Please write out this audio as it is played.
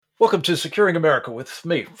Welcome to Securing America with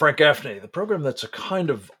me, Frank Gaffney, the program that's a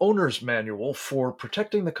kind of owner's manual for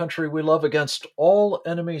protecting the country we love against all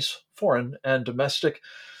enemies, foreign and domestic,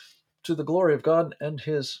 to the glory of God and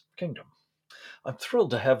his kingdom. I'm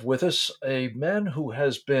thrilled to have with us a man who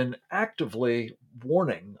has been actively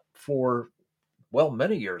warning for,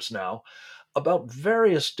 many years now about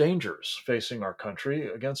various dangers facing our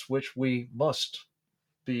country against which we must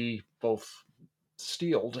be both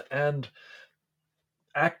steeled and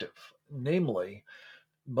active, namely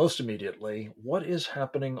most immediately, what is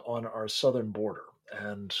happening on our southern border.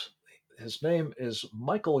 And his name is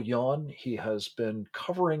Michael Yon. He has been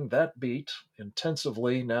covering that beat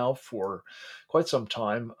intensively now for quite some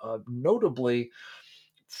time, notably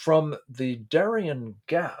from the Darien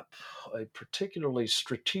Gap, a particularly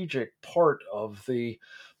strategic part of the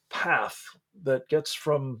path that gets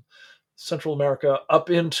from Central America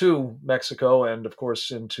up into Mexico and, of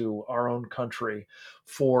course, into our own country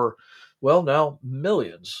for, now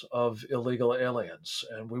millions of illegal aliens.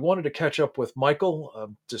 And we wanted to catch up with Michael, a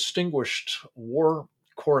distinguished war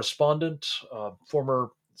correspondent,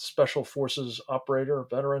 former Special Forces operator,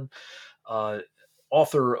 veteran, uh,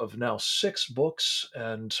 author of now 6 books,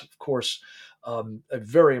 and, of course, a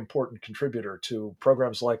very important contributor to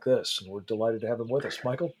programs like this. And we're delighted to have him with us.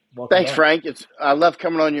 Michael, welcome Thanks, back. Frank. I love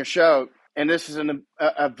coming on your show, and this is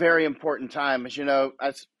a very important time. As you know,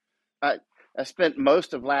 I, I spent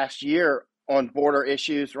most of last year on border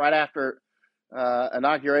issues. Right after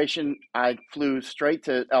inauguration, I flew straight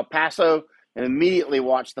to El Paso and immediately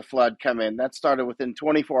watched the flood come in. That started within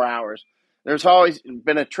 24 hours. There's always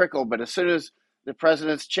been a trickle, but as soon as the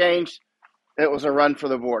president's changed, it was a run for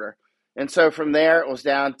the border. And so from there, it was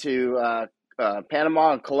down to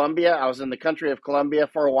Panama and Colombia. I was in the country of Colombia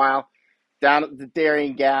for a while, down at the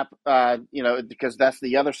Darien Gap, because that's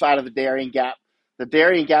the other side of the Darien Gap. The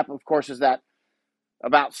Darien Gap, of course, is that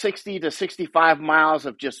about 60 to 65 miles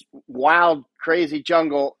of just wild, crazy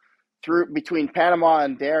jungle through between Panama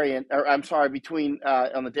and Darien, or I'm sorry, between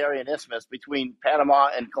on the Darien Isthmus, between Panama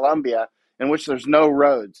and Colombia, in which there's no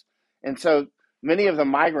roads. And so many of the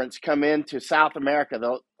migrants come into South America.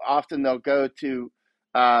 They'll go to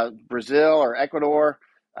Brazil or Ecuador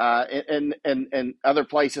and other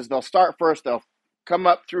places. They'll start first. They'll come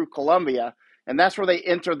up through Colombia, and that's where they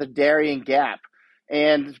enter the Darien Gap.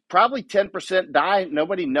 And probably 10% die.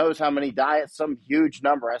 Nobody knows how many die. It's some huge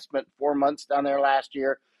number. I spent 4 months down there last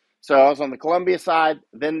year. So I was on the Colombia side,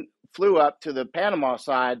 then flew up to the Panama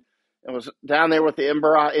side and was down there with the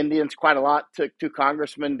Imbara Indians quite a lot. Took 2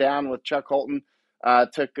 congressmen down with Chuck Holton.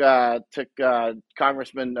 Took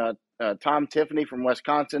Congressman Tom Tiffany from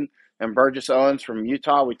Wisconsin and Burgess Owens from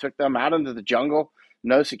Utah. We took them out into the jungle,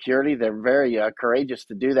 no security. They're very courageous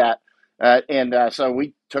to do that. So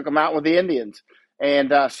we took them out with the Indians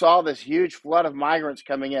and saw this huge flood of migrants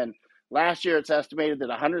coming in. Last year, it's estimated that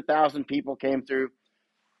 100,000 people came through,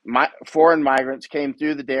 foreign migrants came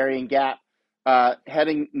through the Darien Gap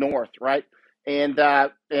heading north, right? And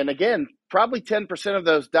again, probably 10% of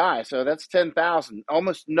those die. So that's 10,000.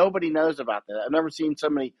 Almost nobody knows about that. I've never seen so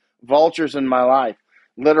many vultures in my life,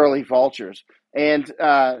 literally vultures and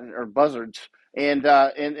or buzzards. And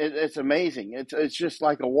it's amazing. It's just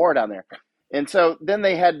like a war down there. And so then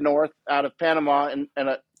they head north out of Panama and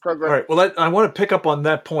a All program. right. Well, I want to pick up on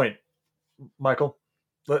that point, Michael.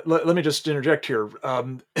 Let me just interject here.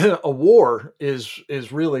 A war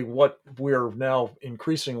is really what we're now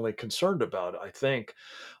increasingly concerned about, I think,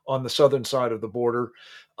 on the southern side of the border.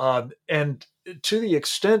 And to the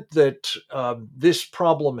extent that this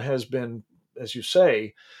problem has been, as you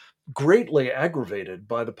say, greatly aggravated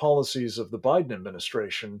by the policies of the Biden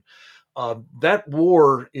administration, that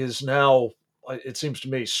war is now, it seems to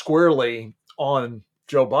me, squarely on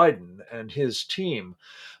Joe Biden and his team.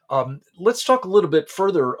 Let's talk a little bit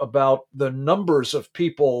further about the numbers of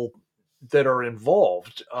people that are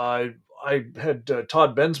involved. I had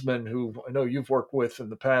Todd Bensman, who I know you've worked with in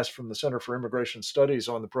the past from the Center for Immigration Studies,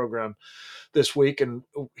 on the program this week, and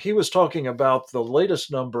he was talking about the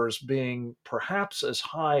latest numbers being perhaps as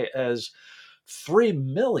high as 3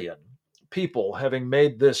 million people having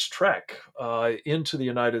made this trek into the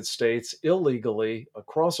United States illegally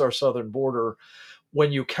across our southern border,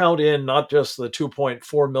 when you count in not just the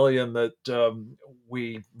 2.4 million that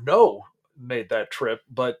we know made that trip,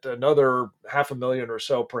 but another 500,000 or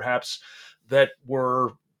so perhaps that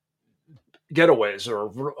were getaways,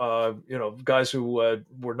 or guys who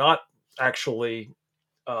were not actually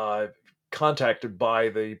uh, contacted by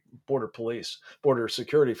the border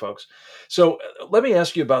security folks. So let me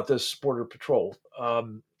ask you about this border patrol.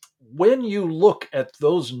 When you look at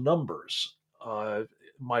those numbers,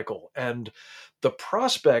 Michael, and the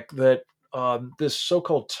prospect that this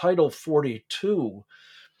so-called Title 42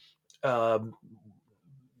 um,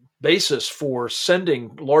 basis for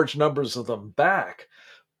sending large numbers of them back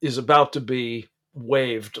is about to be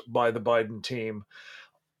waived by the Biden team.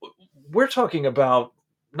 We're talking about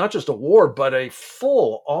not just a war, but a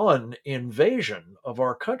full on invasion of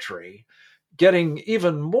our country getting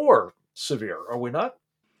even more severe, are we not?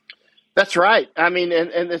 That's right. I mean,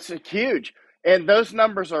 and it's huge. And those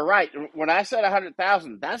numbers are right. When I said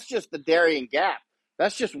 100,000, that's just the Darien Gap.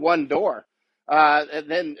 That's just one door. And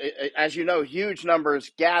then, as you know, huge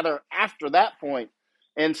numbers gather after that point.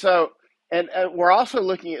 And so, and we're also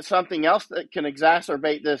looking at something else that can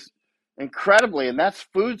exacerbate this incredibly, and that's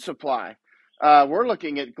food supply. We're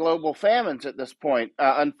looking at global famines at this point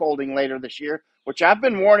unfolding later this year, which I've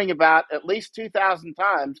been warning about at least 2,000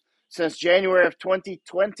 times since January of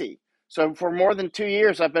 2020. So for more than 2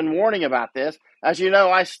 years, I've been warning about this. As you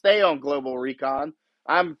know, I stay on global recon.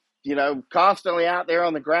 I'm, constantly out there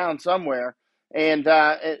on the ground somewhere, and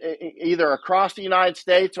either across the United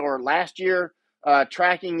States or last year,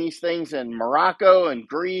 tracking these things in Morocco and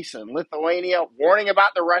Greece and Lithuania, warning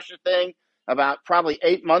about the Russia thing. About probably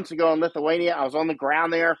 8 months ago in Lithuania, I was on the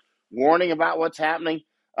ground there warning about what's happening.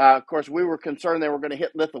 Of course, we were concerned they were going to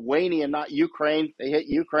hit Lithuania, not Ukraine. They hit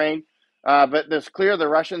Ukraine. But it's clear the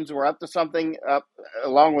Russians were up to something,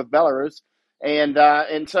 along with Belarus,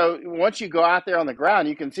 and so once you go out there on the ground,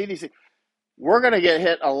 you can see these. We're going to get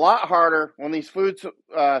hit a lot harder when these food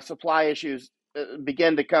supply issues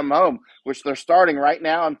begin to come home, which they're starting right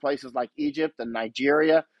now in places like Egypt and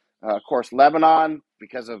Nigeria, of course Lebanon,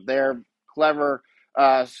 because of their clever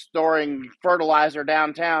storing fertilizer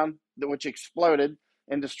downtown, which exploded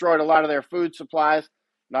and destroyed a lot of their food supplies.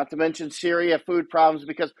 Not to mention Syria food problems,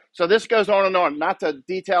 because so this goes on and on. Not to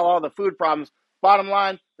detail all the food problems. Bottom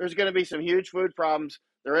line, there's going to be some huge food problems.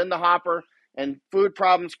 They're in the hopper, and food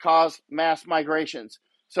problems cause mass migrations.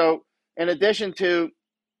 So in addition to,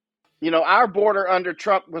 our border under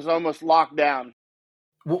Trump was almost locked down.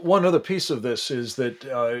 One other piece of this is that,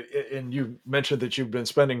 and you mentioned that you've been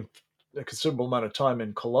spending a considerable amount of time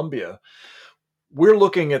in Colombia. We're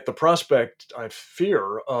looking at the prospect, I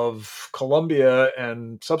fear, of Colombia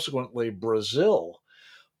and subsequently Brazil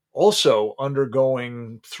also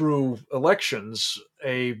undergoing through elections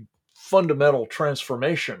a fundamental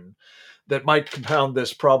transformation that might compound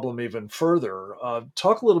this problem even further.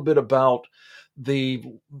 Talk a little bit about the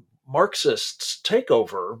Marxists'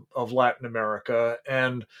 takeover of Latin America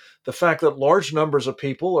and the fact that large numbers of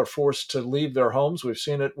people are forced to leave their homes. We've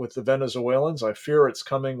seen it with the Venezuelans. I fear it's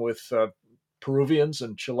coming with Peruvians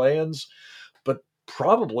and Chileans, but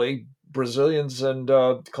probably Brazilians and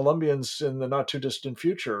Colombians in the not too distant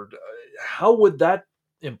future. How would that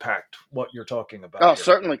impact what you're talking about Oh, here?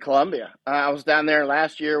 certainly Colombia. I was down there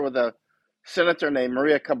last year with a senator named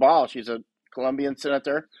Maria Cabal. She's a Colombian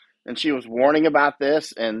senator, and she was warning about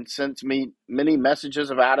this and sent me many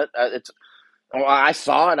messages about it. I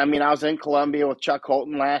saw it. I mean, I was in Colombia with Chuck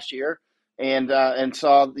Holton last year, and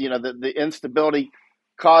saw the instability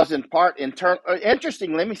caused in part in turn.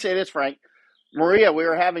 Interesting. Let me say this, Frank. Maria, we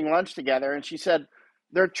were having lunch together, and she said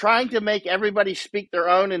they're trying to make everybody speak their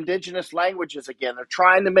own indigenous languages again. They're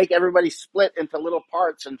trying to make everybody split into little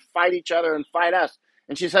parts and fight each other and fight us.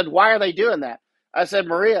 And she said, "Why are they doing that?" I said,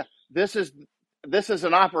 "Maria, this is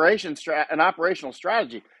an operational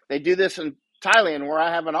strategy. They do this in Thailand, where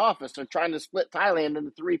I have an office. They're trying to split Thailand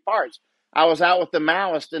into three parts. I was out with the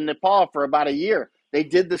Maoists in Nepal for about a year. They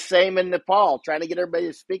did the same in Nepal, trying to get everybody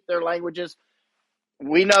to speak their languages.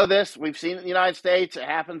 We know this. We've seen it in the United States. It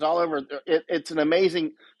happens all over. It's an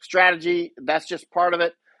amazing strategy. That's just part of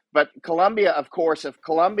it. But Colombia, of course, if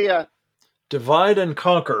Colombia, Divide and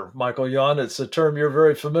conquer, Michael Yon. It's a term you're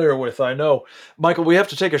very familiar with, I know. Michael, we have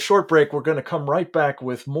to take a short break. We're going to come right back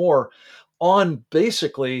with more on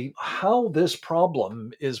basically how this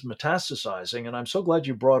problem is metastasizing. And I'm so glad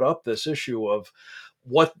you brought up this issue of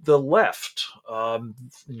what the left,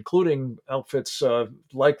 including outfits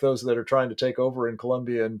like those that are trying to take over in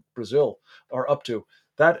Colombia and Brazil, are up to.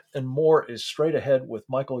 That and more is straight ahead with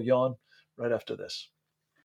Michael Yon right after this.